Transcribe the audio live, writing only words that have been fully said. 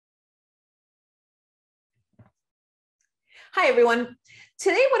Hi, everyone.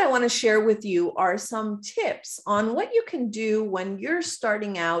 Today, what I want to share with you are some tips on what you can do when you're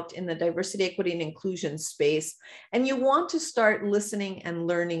starting out in the diversity, equity, and inclusion space, and you want to start listening and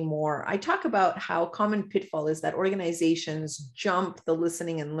learning more. I talk about how common pitfall is that organizations jump the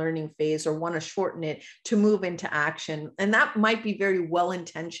listening and learning phase or want to shorten it to move into action. And that might be very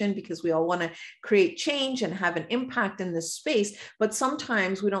well-intentioned because we all want to create change and have an impact in this space, but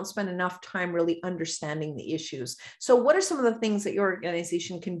sometimes we don't spend enough time really understanding the issues. So what are some of the things that your organization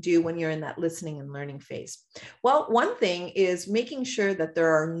can do when you're in that listening and learning phase? Well, one thing is making sure that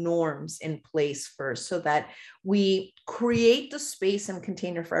there are norms in place first so that we create the space and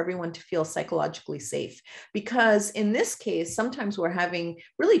container for everyone to feel psychologically safe. Because in this case, sometimes we're having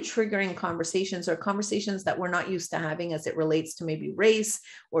really triggering conversations or conversations that we're not used to having as it relates to maybe race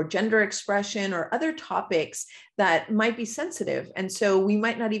or gender expression or other topics that might be sensitive. And so we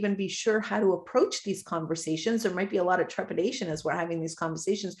might not even be sure how to approach these conversations. There might be a lot of trepidation as we're having these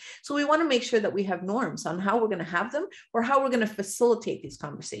conversations. So we want to make sure that we have norms on how we're going to have them or how we're going to facilitate these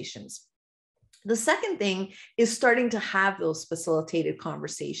conversations. The second thing is starting to have those facilitated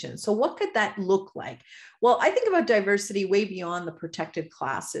conversations. So what could that look like? Well, I think about diversity way beyond the protected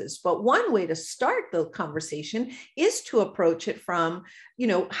classes, but one way to start the conversation is to approach it from,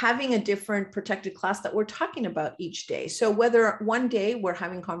 having a different protected class that we're talking about each day. So whether one day we're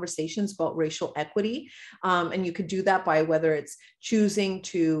having conversations about racial equity, and you could do that by whether it's choosing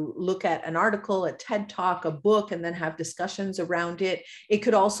to look at an article, a TED Talk, a book, and then have discussions around it. It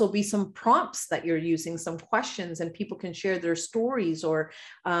could also be some prompts that you're using, some questions, and people can share their stories or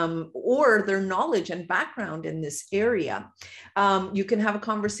their knowledge and background in this area. You can have a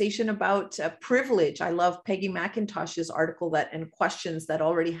conversation about privilege. I love Peggy McIntosh's article and questions that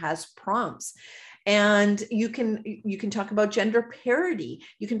already has prompts. And you can talk about gender parity.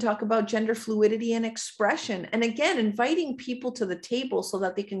 You can talk about gender fluidity and expression. And again, inviting people to the table so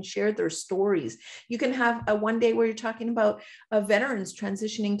that they can share their stories. You can have a one day where you're talking about veterans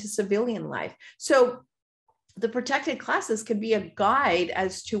transitioning to civilian life. So the protected classes could be a guide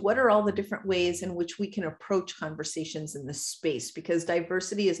as to what are all the different ways in which we can approach conversations in this space, because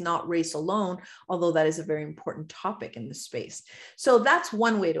diversity is not race alone, although that is a very important topic in this space. So that's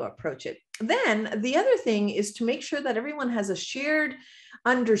one way to approach it. Then the other thing is to make sure that everyone has a shared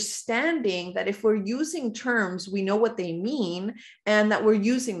understanding that if we're using terms, we know what they mean and that we're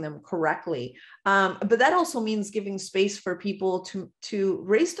using them correctly. But that also means giving space for people to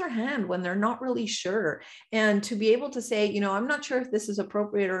raise their hand when they're not really sure, and to be able to say, I'm not sure if this is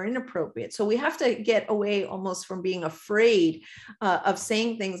appropriate or inappropriate. So we have to get away almost from being afraid of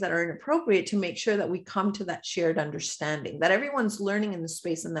saying things that are inappropriate to make sure that we come to that shared understanding, that everyone's learning in the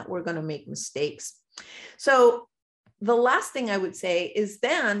space and that we're going to make mistakes. So the last thing I would say is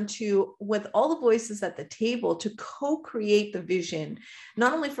then with all the voices at the table, to co-create the vision,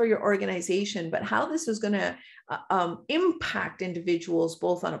 not only for your organization, but how this is going to impact individuals,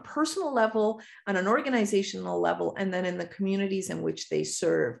 both on a personal level, on an organizational level, and then in the communities in which they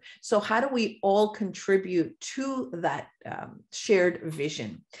serve. So how do we all contribute to that shared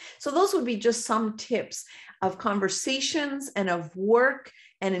vision? So those would be just some tips of conversations and of work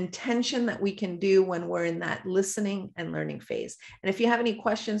and intention that we can do when we're in that listening and learning phase. And if you have any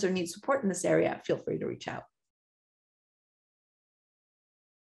questions or need support in this area, feel free to reach out.